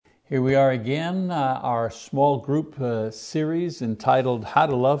Here we are again, our small group series entitled How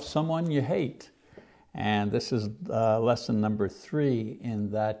to Love Someone You Hate. And this is lesson number 3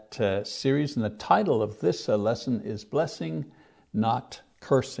 in that series. And the title of this lesson is Blessing, Not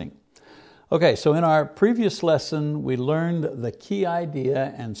Cursing. Okay, so in our previous lesson, we learned the key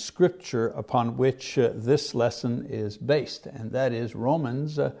idea and scripture upon which this lesson is based. And that is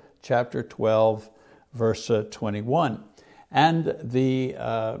Romans chapter 12, verse 21. And the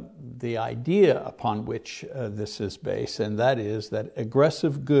idea upon which this is based, and that is that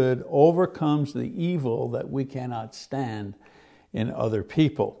aggressive good overcomes the evil that we cannot stand in other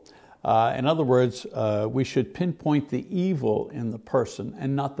people. In other words, we should pinpoint the evil in the person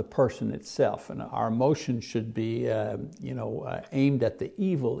and not the person itself. And our emotion should be aimed at the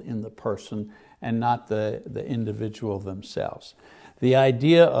evil in the person and not the individual themselves. The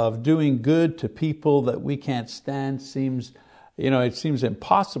idea of doing good to people that we can't stand seems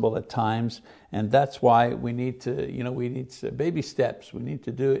impossible at times, and that's why we need baby steps. We need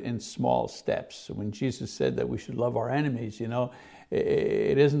to do it in small steps. When Jesus said that we should love our enemies,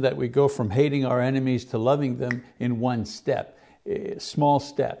 it isn't that we go from hating our enemies to loving them in one step. Small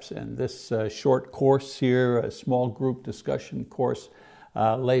steps, and this short course here, a small group discussion course,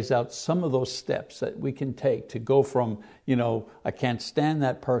 lays out some of those steps that we can take to go from, I can't stand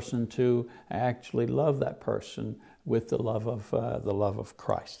that person to I actually love that person with the love of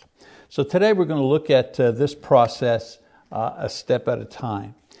Christ. So today we're going to look at this process a step at a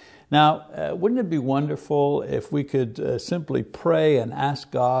time. Now, wouldn't it be wonderful if we could simply pray and ask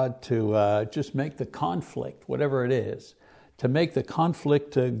God to just make the conflict, whatever it is, to make the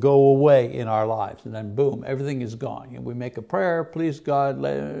conflict go away in our lives, and then boom, everything is gone. We make a prayer, please God,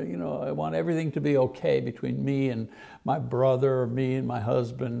 I want everything to be okay between me and my brother, or me and my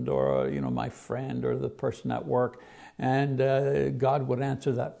husband, or my friend, or the person at work, and God would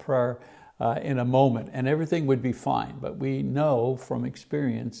answer that prayer in a moment, and everything would be fine. But we know from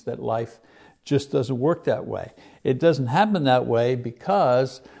experience that life just doesn't work that way. It doesn't happen that way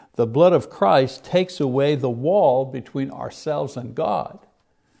because the blood of Christ takes away the wall between ourselves and God,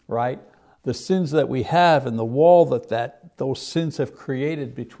 right? The sins that we have and the wall that those sins have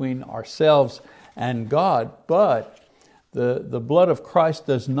created between ourselves and God. But the blood of Christ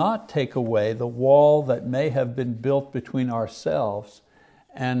does not take away the wall that may have been built between ourselves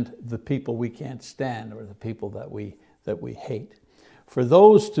and the people we can't stand, or the people that we hate. For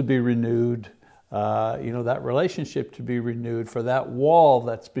those to be renewed, that relationship to be renewed, for that wall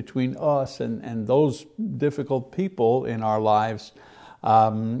that's between us and those difficult people in our lives,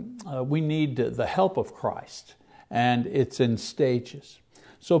 we need the help of Christ, and it's in stages.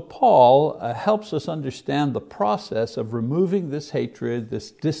 So Paul helps us understand the process of removing this hatred,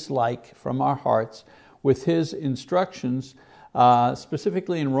 this dislike from our hearts with his instructions,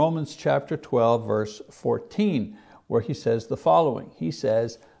 specifically in Romans chapter 12, verse 14, where he says the following. He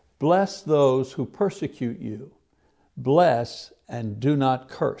says, "Bless those who persecute you. Bless and do not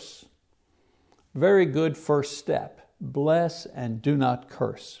curse." Very good first step. Bless and do not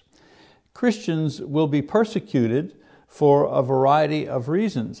curse. Christians will be persecuted for a variety of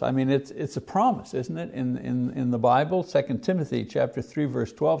reasons. I mean, it's a promise, isn't it? In the Bible, 2 Timothy chapter 3,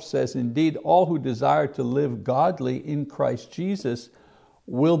 verse 12 says, "Indeed, all who desire to live godly in Christ Jesus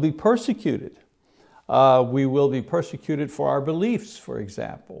will be persecuted." We will be persecuted for our beliefs, for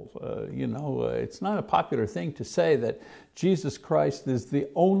example. It's not a popular thing to say that Jesus Christ is the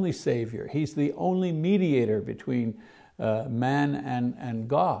only Savior. He's the only mediator between man and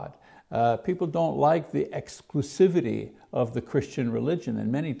God. People don't like the exclusivity of the Christian religion,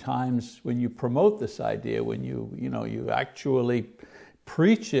 and many times when you promote this idea, when you actually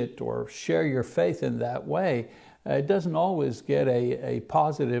preach it or share your faith in that way, it doesn't always get a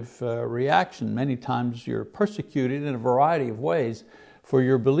positive reaction. Many times you're persecuted in a variety of ways for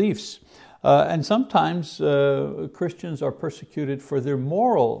your beliefs. And sometimes Christians are persecuted for their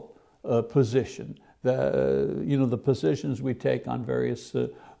moral position, the positions we take on various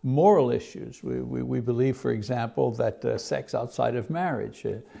moral issues. We believe, for example, that sex outside of marriage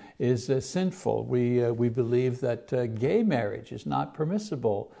is sinful. We believe that gay marriage is not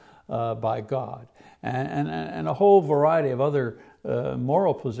permissible by God, and a whole variety of other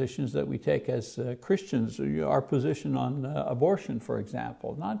moral positions that we take as Christians. Our position on abortion, for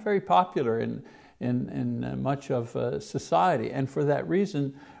example, not very popular in much of society, and for that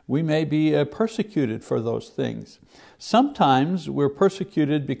reason we may be persecuted for those things. Sometimes we're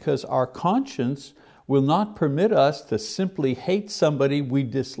persecuted because our conscience will not permit us to simply hate somebody we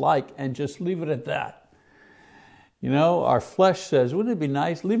dislike and just leave it at that. Our flesh says, wouldn't it be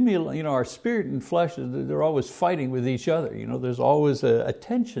nice? Leave me alone. Our spirit and flesh, they're always fighting with each other. There's always a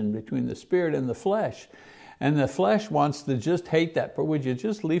tension between the spirit and the flesh. And the flesh wants to just hate that. But would you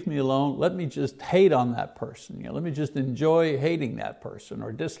just leave me alone? Let me just hate on that person. Let me just enjoy hating that person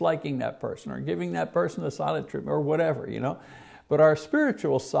or disliking that person or giving that person a silent treatment or whatever. But our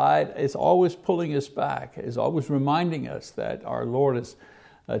spiritual side is always pulling us back, is always reminding us that our Lord is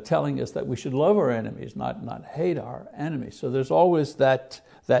telling us that we should love our enemies, not hate our enemies. So there's always that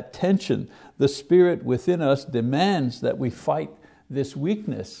tension. The spirit within us demands that we fight this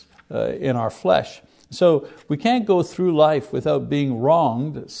weakness in our flesh. So we can't go through life without being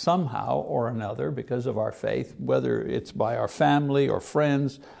wronged somehow or another because of our faith, whether it's by our family or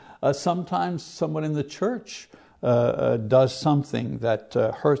friends. Sometimes someone in the church does something that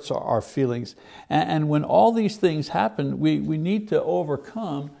hurts our feelings. And when all these things happen, we need to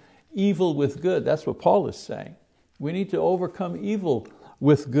overcome evil with good. That's what Paul is saying. We need to overcome evil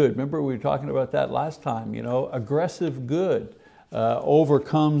with good. Remember we were talking about that last time. Aggressive good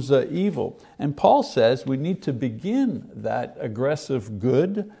overcomes evil. And Paul says we need to begin that aggressive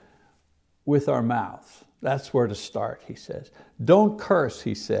good with our mouth. That's where to start, he says. Don't curse,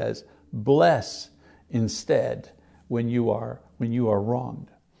 he says. Bless instead when you are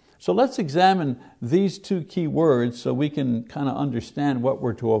wronged. So let's examine these two key words so we can kind of understand what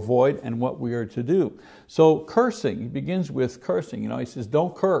we're to avoid and what we are to do. So cursing, he begins with cursing. He says,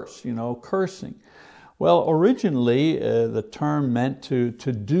 don't curse, cursing. Well, originally the term meant to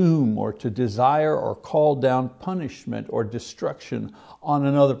doom or to desire or call down punishment or destruction on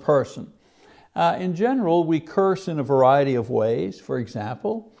another person. In general, we curse in a variety of ways. For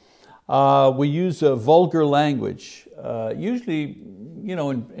example, we use a vulgar language. Usually,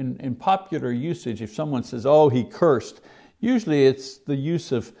 in popular usage, if someone says, oh, he cursed, usually it's the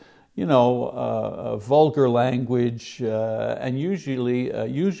use of vulgar language, and usually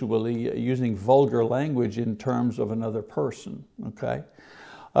using vulgar language in terms of another person, okay?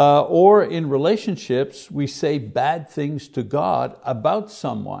 Or in relationships, we say bad things to God about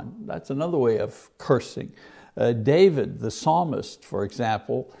someone. That's another way of cursing. David, the psalmist, for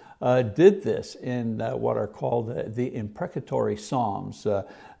example, did this in what are called the imprecatory Psalms.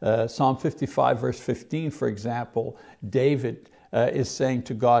 Psalm 55 verse 15, for example, David is saying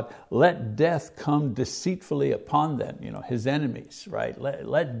to God, let death come deceitfully upon them, his enemies, right?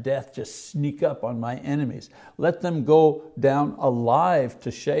 Let death just sneak up on my enemies. Let them go down alive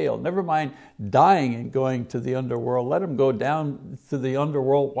to Sheol. Never mind dying and going to the underworld. Let them go down to the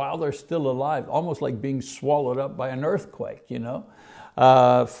underworld while they're still alive, almost like being swallowed up by an earthquake,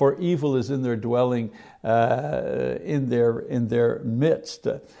 for evil is in their dwelling, in their midst.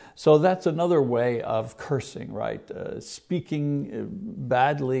 So that's another way of cursing, right? Speaking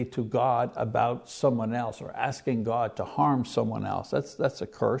badly to God about someone else or asking God to harm someone else. That's a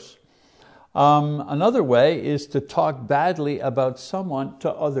curse. Another way is to talk badly about someone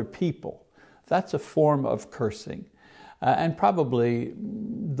to other people. That's a form of cursing. And probably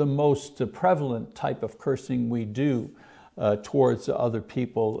the most prevalent type of cursing we do towards other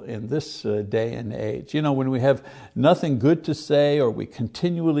people in this day and age. When we have nothing good to say or we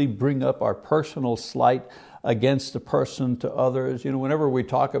continually bring up our personal slight against a person to others, whenever we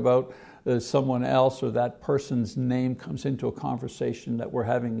talk about someone else or that person's name comes into a conversation that we're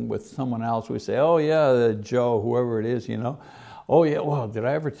having with someone else, we say, oh yeah, Joe, whoever it is, oh yeah, well, did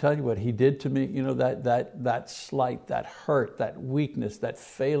I ever tell you what he did to me? That slight, that hurt, that weakness, that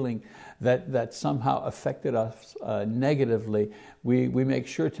failing that somehow affected us negatively. We make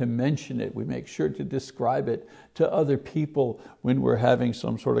sure to mention it. We make sure to describe it to other people when we're having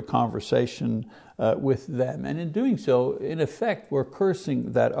some sort of conversation with them. And in doing so, in effect, we're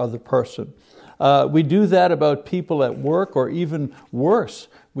cursing that other person. We do that about people at work, or even worse,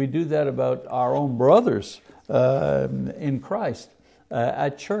 we do that about our own brothers in Christ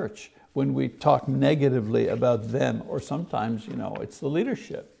at church when we talk negatively about them, or sometimes it's the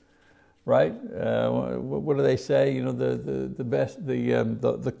leadership, right? What do they say? The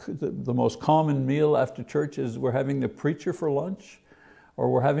most common meal after church is we're having the preacher for lunch, or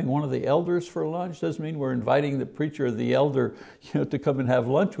we're having one of the elders for lunch. Doesn't mean we're inviting the preacher or the elder to come and have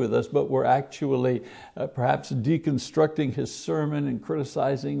lunch with us, but we're actually perhaps deconstructing his sermon and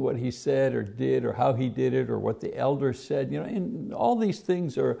criticizing what he said or did, or how he did it, or what the elder said. And all these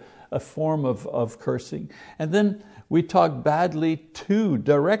things are a form of cursing. And then we talk badly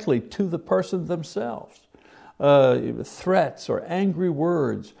directly to the person themselves. Threats or angry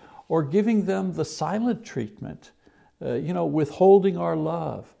words, or giving them the silent treatment. Withholding our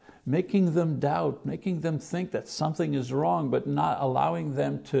love, making them doubt, making them think that something is wrong, but not allowing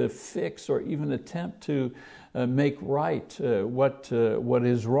them to fix or even attempt to make right what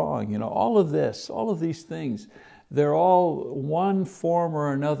is wrong. All of these things, they're all one form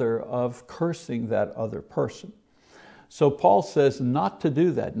or another of cursing that other person. So Paul says not to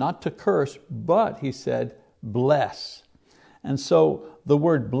do that, not to curse, but he said, bless. And so the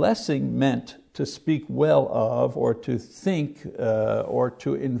word blessing meant to speak well of, or to think, or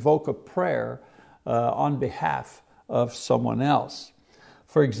to invoke a prayer on behalf of someone else.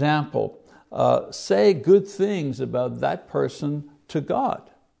 For example, say good things about that person to God.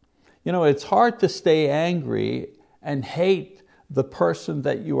 It's hard to stay angry and hate the person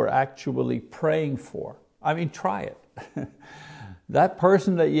that you are actually praying for. Try it. That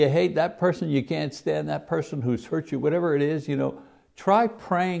person that you hate, that person you can't stand, that person who's hurt you, whatever it is, try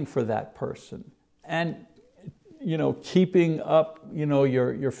praying for that person and keeping up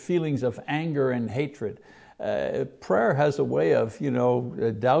your feelings of anger and hatred. Prayer has a way of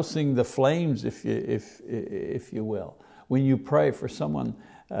dousing the flames, if you will, when you pray for someone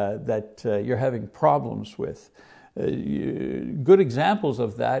that you're having problems with. Good examples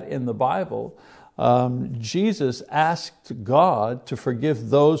of that in the Bible. Jesus asked God to forgive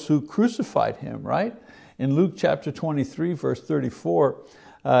those who crucified him, right? In Luke chapter 23, verse 34,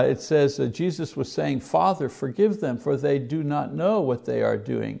 it says Jesus was saying, Father, forgive them, for they do not know what they are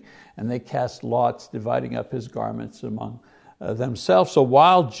doing. And they cast lots, dividing up his garments among themselves. So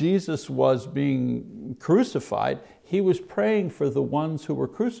while Jesus was being crucified, he was praying for the ones who were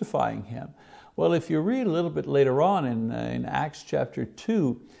crucifying him. Well, if you read a little bit later on in Acts chapter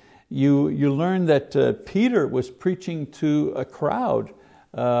 2, you learn that Peter was preaching to a crowd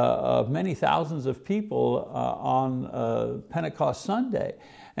of many thousands of people on Pentecost Sunday.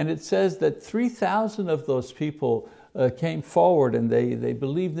 And it says that 3,000 of those people came forward and they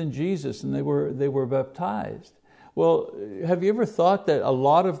believed in Jesus and they were baptized. Well, have you ever thought that a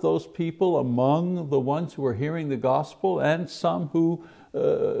lot of those people among the ones who were hearing the gospel and some who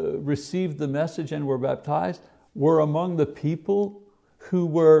received the message and were baptized were among the people who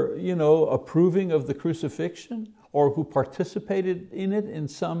were approving of the crucifixion or who participated in it in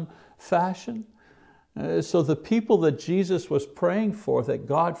some fashion? So the people that Jesus was praying for, that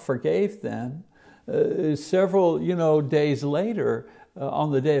God forgave them, several days later,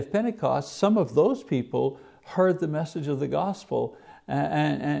 on the day of Pentecost, some of those people heard the message of the gospel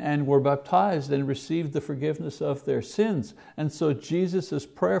and were baptized and received the forgiveness of their sins. And so Jesus'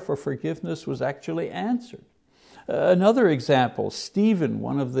 prayer for forgiveness was actually answered. Another example, Stephen,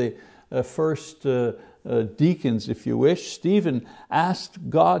 one of the first deacons, if you wish. Stephen asked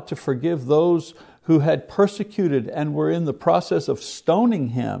God to forgive those who had persecuted and were in the process of stoning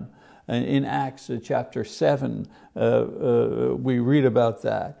him. In Acts chapter 7, we read about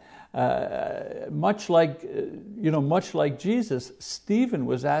that. Much like Jesus, Stephen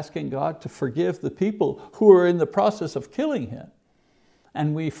was asking God to forgive the people who were in the process of killing him.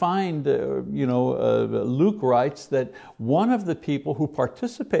 And we find, Luke writes that one of the people who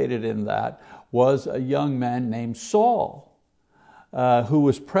participated in that was a young man named Saul, who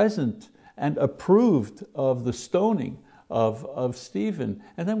was present and approved of the stoning of Stephen.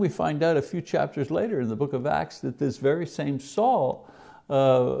 And then we find out a few chapters later in the book of Acts that this very same Saul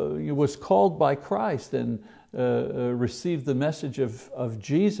was called by Christ and received the message of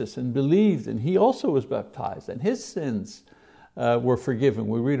Jesus and believed, and he also was baptized, and his sins were forgiven.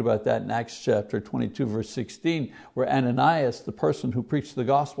 We read about that in Acts chapter 22, verse 16, where Ananias, the person who preached the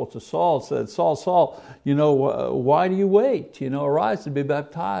gospel to Saul, said, Saul, why do you wait? Arise and be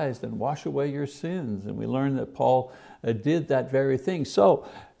baptized and wash away your sins. And we learn that Paul did that very thing. So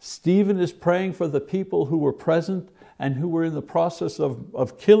Stephen is praying for the people who were present and who were in the process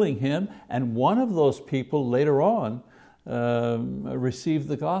of killing him. And one of those people later on received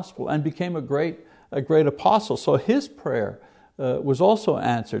the gospel and became a great apostle. So his prayer was also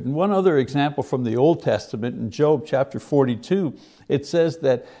answered. And one other example from the Old Testament, in Job chapter 42, it says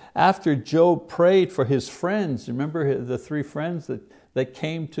that after Job prayed for his friends, remember the three friends that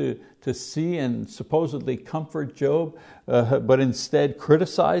came to see and supposedly comfort Job, but instead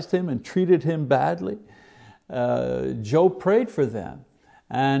criticized him and treated him badly? Job prayed for them.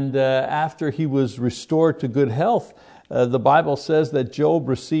 And after he was restored to good health, the Bible says that Job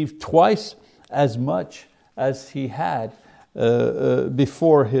received twice as much as he had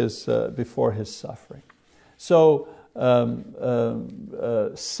before his suffering. So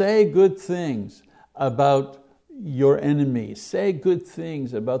say good things about your enemy. Say good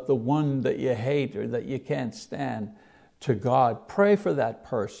things about the one that you hate or that you can't stand to God. Pray for that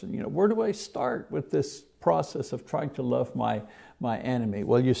person. Where do I start with this process of trying to love my enemy?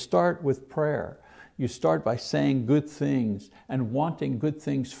 Well, you start with prayer. You start by saying good things and wanting good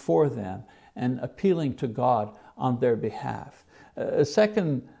things for them. and appealing to God on their behalf. A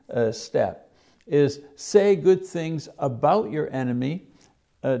second step is say good things about your enemy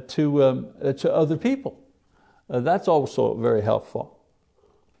to other people. That's also very helpful.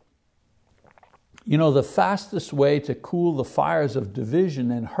 You know, the fastest way to cool the fires of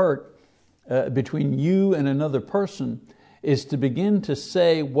division and hurt between you and another person is to begin to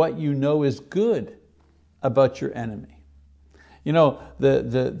say what you know is good about your enemy. You know,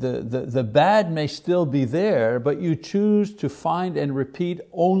 the bad may still be there, but you choose to find and repeat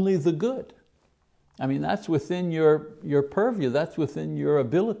only the good. I mean, that's within your purview, that's within your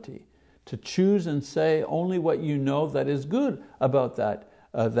ability to choose and say only what you know that is good about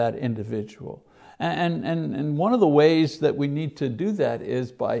that individual. And one of the ways that we need to do that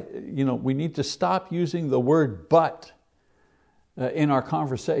is by, we need to stop using the word but in our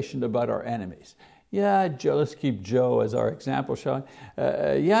conversation about our enemies. Yeah, Joe, let's keep Joe as our example, shall we?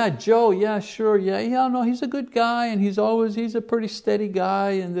 Yeah, Joe, yeah, sure, yeah, no, he's a good guy and he's a pretty steady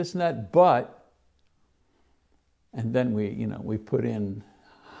guy and this and that, but, and then we put in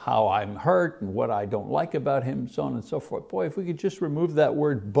how I'm hurt and what I don't like about him, so on and so forth. Boy, if we could just remove that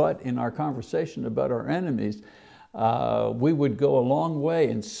word but in our conversation about our enemies, we would go a long way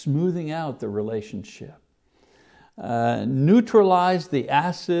in smoothing out the relationship. Neutralize the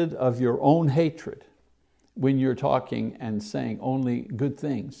acid of your own hatred when you're talking and saying only good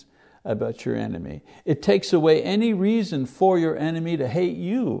things about your enemy. It takes away any reason for your enemy to hate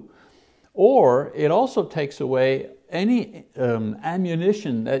you, or it also takes away any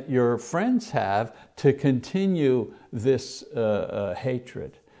ammunition that your friends have to continue this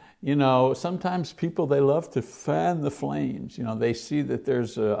hatred. Sometimes people, they love to fan the flames. They see that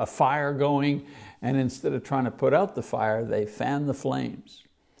there's a fire going, and instead of trying to put out the fire, they fan the flames.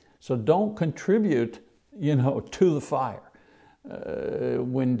 So don't contribute, to the fire.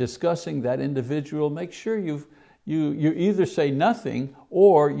 When discussing that individual, make sure you either say nothing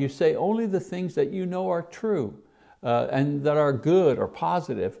or you say only the things that you know are true and that are good or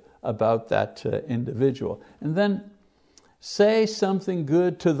positive about that individual. And then say something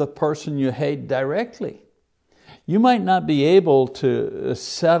good to the person you hate directly. You might not be able to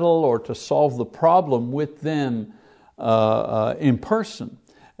settle or to solve the problem with them in person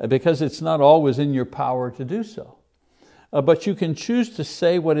because it's not always in your power to do so. But you can choose to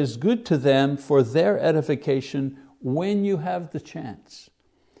say what is good to them for their edification when you have the chance.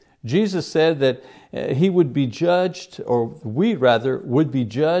 Jesus said that he would be judged, or we rather, would be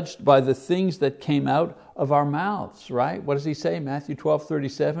judged by the things that came out of our mouths, right? What does he say? Matthew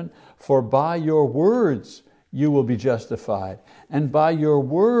 12:37, for by your words you will be justified, and by your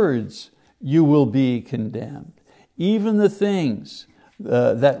words you will be condemned. Even the things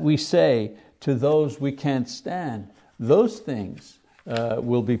that we say to those we can't stand, those things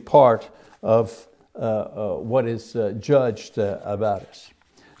will be part of what is judged about us.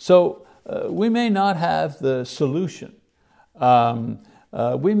 So we may not have the solution.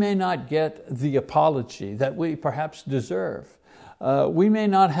 We may not get the apology that we perhaps deserve. We may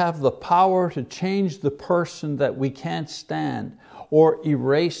not have the power to change the person that we can't stand or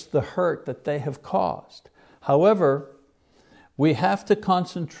erase the hurt that they have caused. However, we have to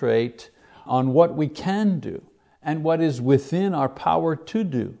concentrate on what we can do and what is within our power to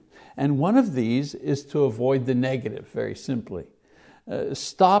do. And one of these is to avoid the negative, very simply.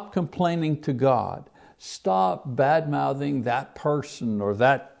 Stop complaining to God. Stop bad-mouthing that person or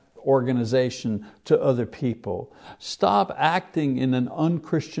that organization to other people. Stop acting in an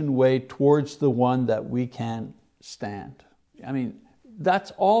unchristian way towards the one that we can't stand. I mean,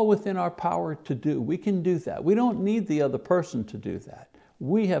 that's all within our power to do. We can do that. We don't need the other person to do that.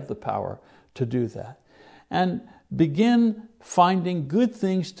 We have the power to do that. And begin finding good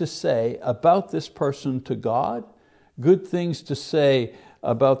things to say about this person to God, good things to say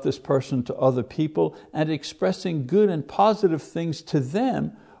about this person to other people, and expressing good and positive things to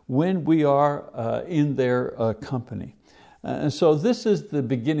them when we are in their company. And so this is the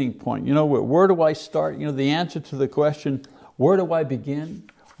beginning point. Where do I start? The answer to the question, where do I begin?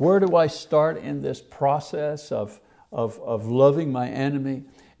 Where do I start in this process of loving my enemy?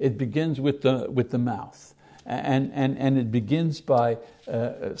 It begins with the mouth. And it begins by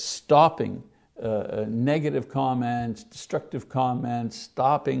stopping negative comments, destructive comments,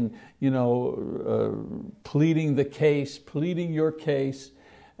 stopping, pleading the case, pleading your case,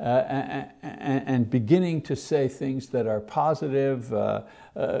 and beginning to say things that are positive,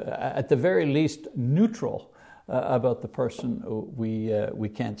 at the very least neutral about the person we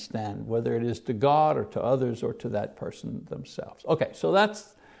can't stand, whether it is to God or to others or to that person themselves. Okay, so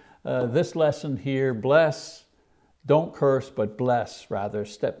that's this lesson here. Bless Don't curse, but bless, rather,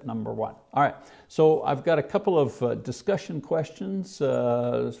 step number 1. All right, so I've got a couple of discussion questions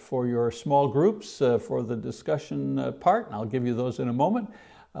for your small groups for the discussion part, and I'll give you those in a moment.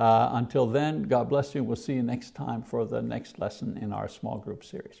 Until then, God bless you. We'll see you next time for the next lesson in our small group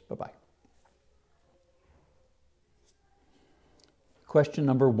series. Bye-bye. Question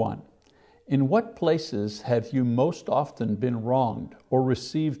number 1. In what places have you most often been wronged or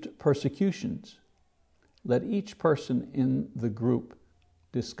received persecutions? Let each person in the group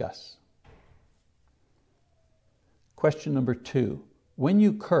discuss. Question number 2. When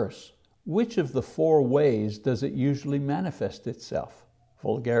you curse, which of the 4 ways does it usually manifest itself?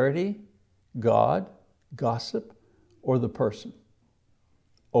 Vulgarity, God, gossip, or the person?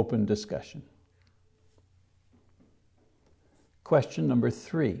 Open discussion. Question number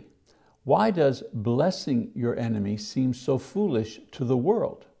 3. Why does blessing your enemy seem so foolish to the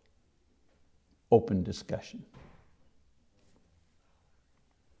world? Open discussion.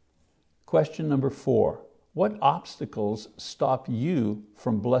 Question number 4. What obstacles stop you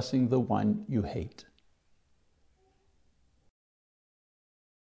from blessing the one you hate?